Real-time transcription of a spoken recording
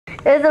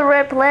is the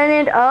red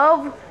planet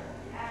of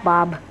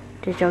Bob.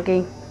 Just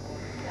joking.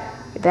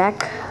 Get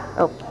back.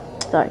 Oh,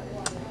 sorry.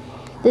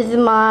 This is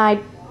my...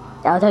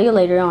 I'll tell you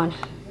later on.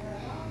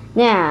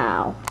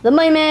 Now, the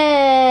money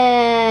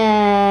man.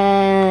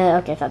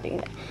 Okay, stop doing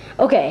that.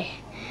 Okay,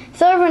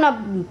 sorry for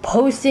not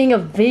posting a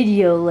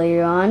video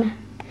later on.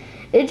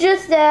 It's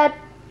just that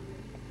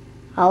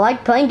I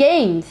like playing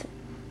games.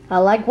 I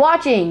like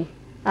watching.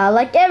 I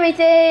like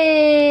everything.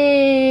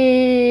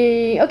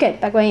 Okay,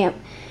 back where I am.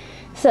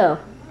 So,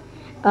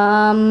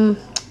 oh,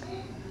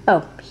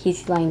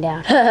 he's lying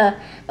down.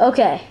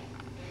 Okay,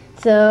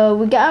 so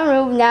we got a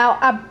room now.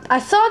 I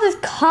saw this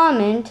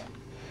comment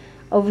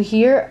over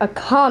here, a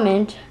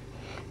comment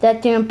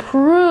that to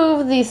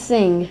improve this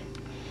thing.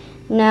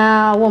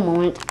 Now, one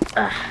moment.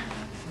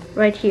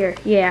 Right here,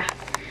 yeah.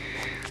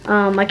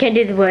 I can't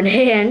do the one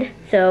hand,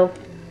 so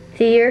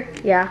see here,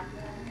 yeah.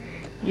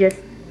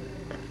 Just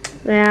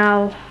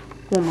now,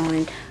 one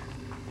moment.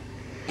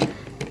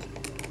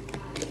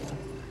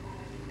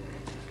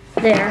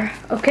 There,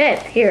 okay,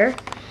 here.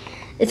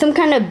 It's some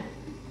kind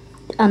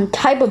of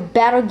type of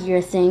battle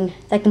gear thing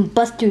that can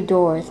bust through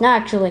doors.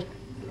 Not actually.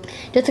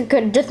 Just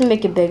to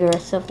make it bigger,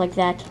 stuff like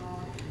that.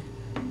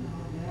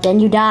 Then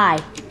you die.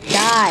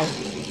 Die.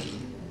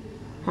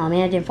 Oh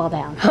man, I didn't fall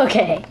down.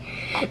 Okay.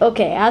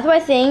 Okay, as I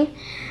was saying,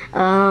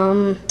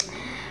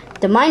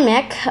 the mind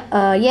mech,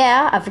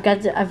 yeah, I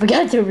forgot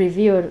to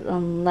review it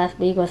last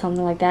week or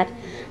something like that.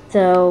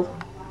 So,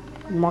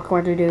 Mark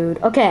Water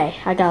dude. Okay,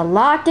 I got a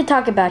lot to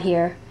talk about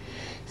here.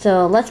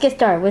 So let's get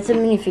started with the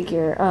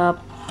minifigure.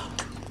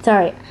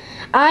 Sorry,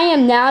 I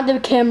am now the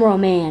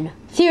cameraman.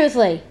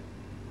 Seriously.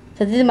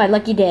 So this is my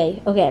lucky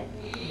day. Okay,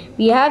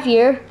 we have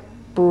here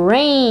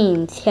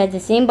Brains. He has the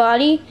same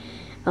body.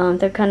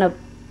 They're kind of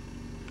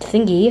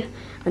thingy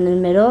in the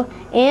middle,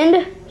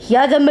 and he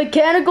has a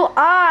mechanical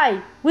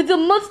eye with a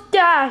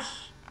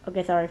mustache.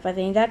 Okay, sorry if I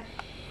saying that.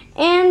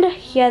 And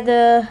he has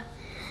a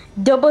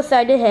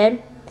double-sided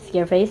head,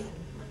 scare face.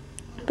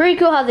 Pretty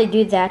cool how they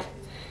do that.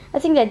 I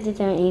think that's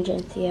an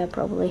agent. Yeah,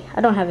 probably.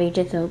 I don't have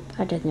agents, so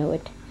I just know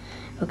it.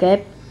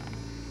 Okay.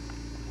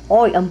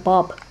 Oh, I'm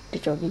Bob.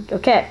 Just joking.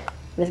 Okay.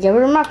 Let's get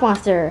rid of Rock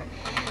Monster.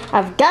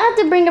 I've got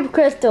to bring up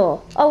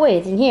Crystal. Oh wait,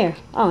 it's in here.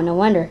 Oh, no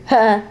wonder.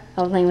 I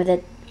was playing with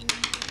it.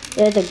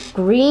 There's a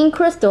green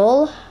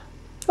crystal.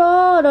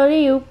 Oh, there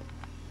you.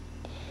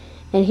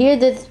 And here,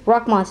 this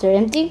rock monster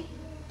empty.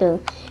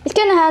 So it's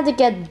gonna have to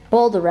get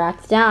boulder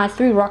racks. Now I have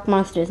 3 rock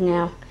monsters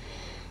now.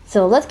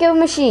 So let's get a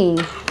machine,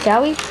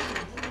 shall we?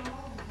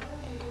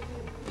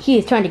 He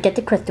is trying to get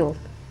the crystal.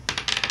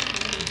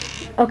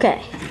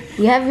 Okay.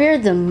 We have here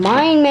the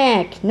Mind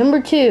Mech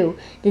number 2,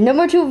 the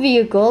number 2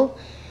 vehicle.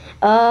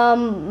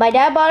 My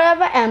dad bought it off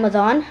of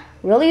Amazon,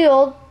 really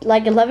old,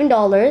 like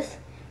 $11.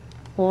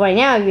 Well, right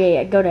now,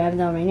 yeah, go to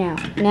Amazon right now.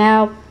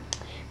 Now,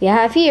 we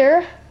have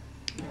here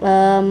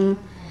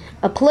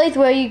a place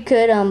where you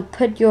could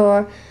put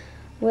your,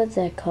 what's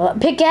that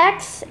called?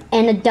 Pickaxe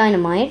and a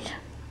dynamite.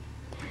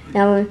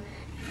 Now,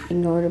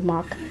 ignore the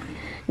mock.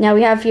 Now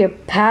we have here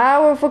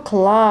powerful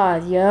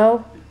claws,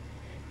 yo.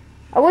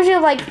 I wish it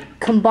like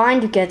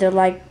combined together,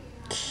 like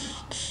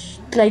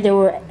they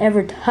were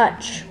ever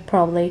touch.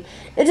 Probably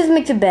it just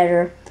makes it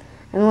better.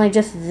 And like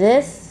just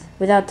this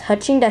without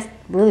touching, that's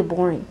really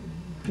boring.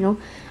 You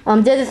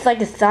know, there's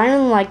like a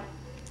silent like.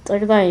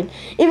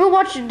 If you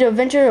watch the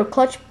Adventure of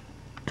Clutch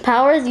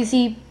Powers, you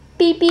see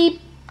beep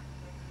beep.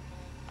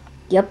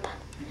 Yep.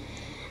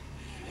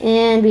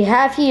 And we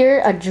have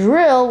here a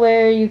drill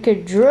where you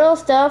could drill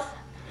stuff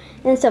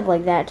and stuff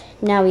like that.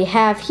 Now we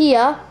have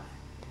here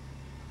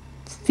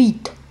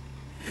feet.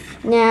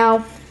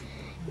 Now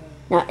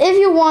if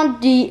you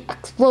want the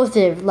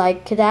explosive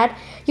like that,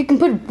 you can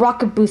put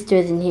rocket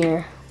boosters in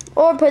here,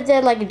 or put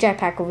that like a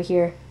jetpack over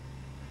here.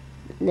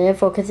 They're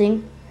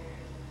focusing.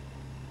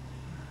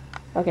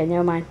 Okay,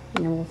 never mind.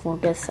 No more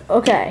focus.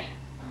 Okay.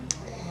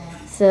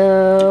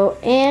 So,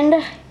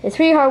 and it's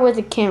pretty hard with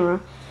the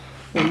camera.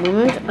 One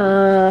moment.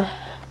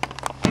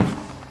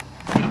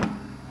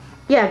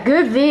 Yeah,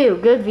 good view.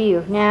 Good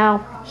view.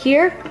 Now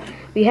here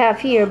we have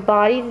here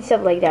bodies and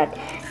stuff like that.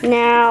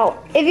 Now,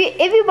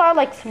 if you buy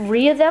like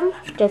 3 of them,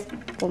 just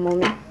one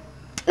moment.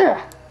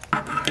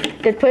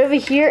 Just put it over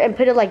here and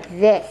put it like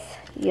this,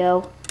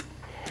 yo.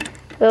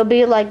 It'll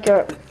be like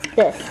your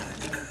this.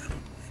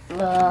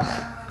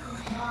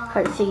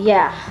 Hard to see.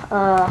 Yeah.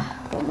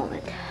 One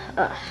moment.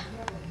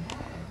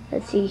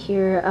 Let's see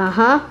here.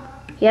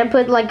 Yeah,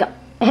 put like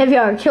heavy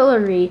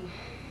artillery.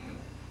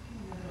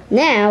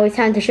 Now it's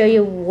time to show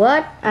you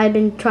what I've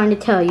been trying to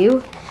tell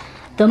you.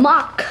 The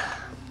mock.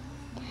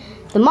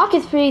 The mock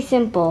is pretty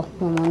simple.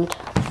 One moment.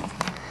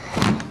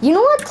 You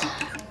know what?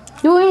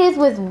 Doing this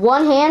with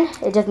one hand,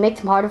 it just makes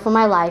it harder for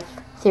my life.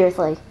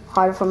 Seriously,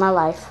 harder for my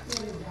life.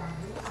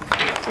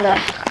 Ugh.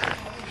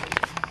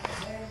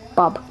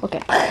 Bob.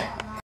 Okay.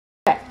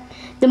 Okay.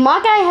 The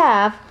mock I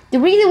have, the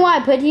reason why I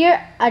put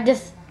here, I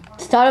just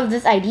thought of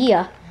this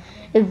idea.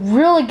 It's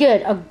really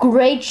good. A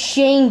great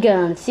chain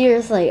gun.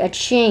 Seriously, a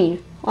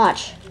chain.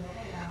 Watch.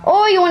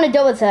 Or you want a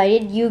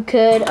double-sided, you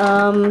could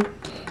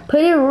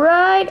put it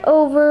right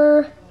over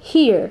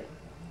here.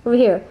 Over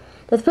here.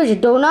 Let's push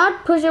it. Do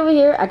not push over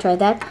here. I tried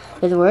that.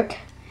 Doesn't work.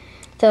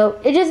 So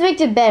it just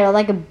makes it better,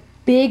 like a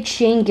big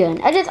chain gun.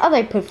 I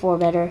like put 4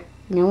 better.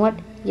 You know what?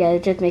 Yeah,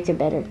 it just makes it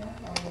better.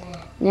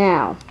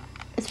 Now,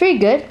 it's pretty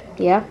good.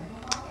 Yeah.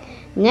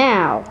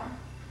 Now,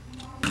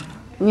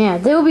 yeah,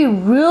 they will be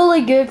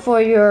really good for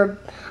your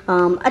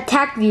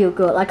attack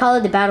vehicle. I call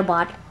it the battle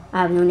bot.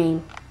 I have no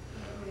name.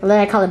 Or then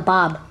I call it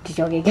Bob. Just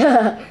joking.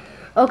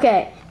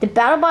 Okay, the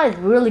battle bot is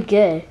really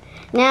good.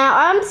 Now,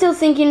 I'm still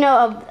thinking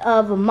of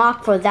a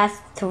mock for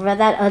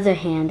that other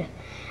hand.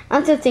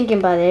 I'm still thinking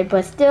about it,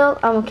 but still,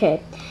 I'm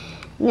okay.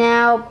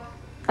 Now,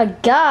 a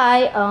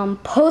guy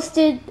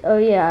posted. Oh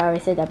yeah, I already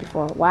said that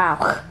before.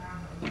 Wow.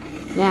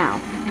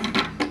 Now,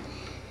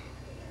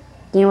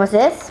 you know what's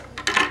this?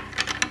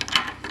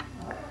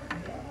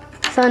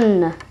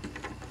 Sun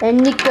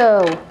and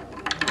Nico.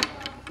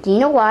 Do you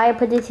know why I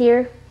put this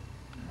here?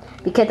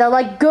 Because I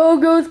like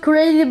Gogos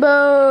Crazy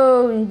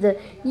Bones.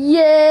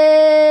 Yay!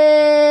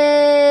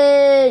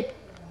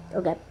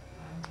 Okay.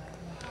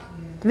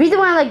 The reason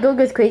why I like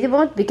Gogos Crazy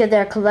Bones because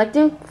they're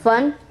collecting,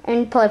 fun,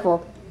 and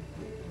playful.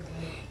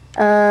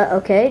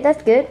 Okay,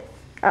 that's good.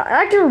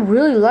 I actually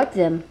really like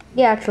them.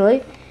 Yeah,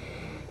 actually.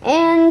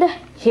 And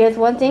here's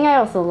one thing I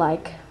also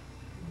like.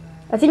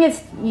 I think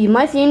you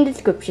might see in the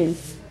description.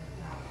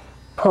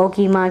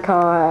 Pokemon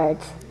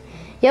cards.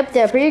 Yep,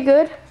 they're pretty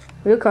good.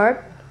 Real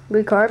card.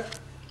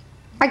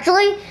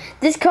 Actually,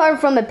 this card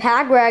from a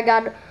pack where I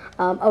got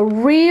a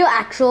real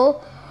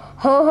actual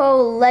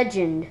Ho-Ho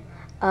legend.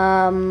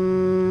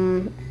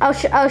 I'll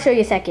show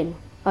you a second.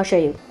 I'll show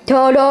you.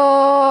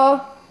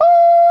 Ta-da!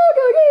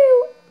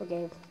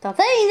 Okay, stop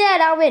saying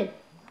that, I'll win.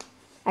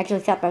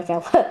 Actually, stop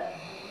myself.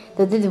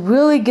 So this is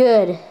really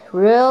good.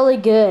 Really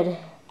good.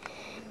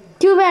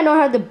 Too bad I don't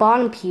have the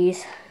bottom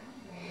piece.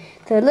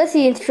 So let's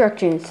see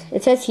instructions.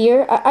 It says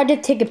here, I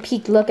did take a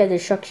peek look at the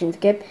instructions,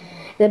 okay?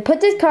 Then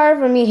put this card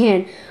from your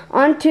hand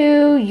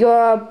onto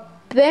your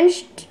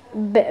bench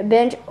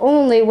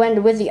only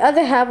when with the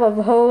other half of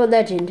Ho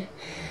Legend.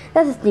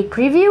 That's a sneak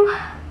preview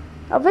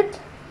of it.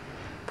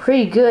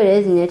 Pretty good,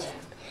 isn't it?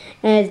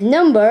 And it's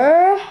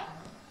number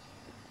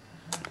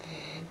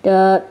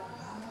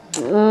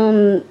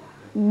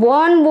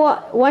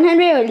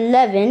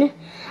 111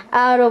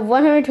 out of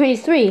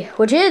 123,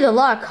 which is a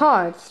lot of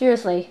cards.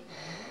 Seriously,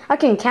 I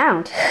can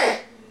count.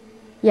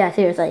 Yeah,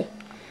 seriously.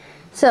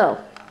 So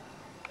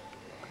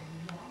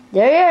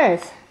there it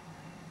is.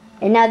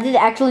 And now this is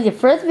actually the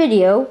first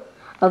video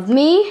of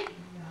me,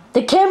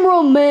 the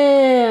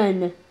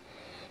cameraman.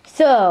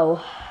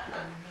 So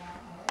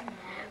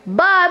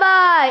bye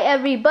bye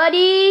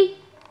everybody.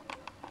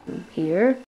 Here.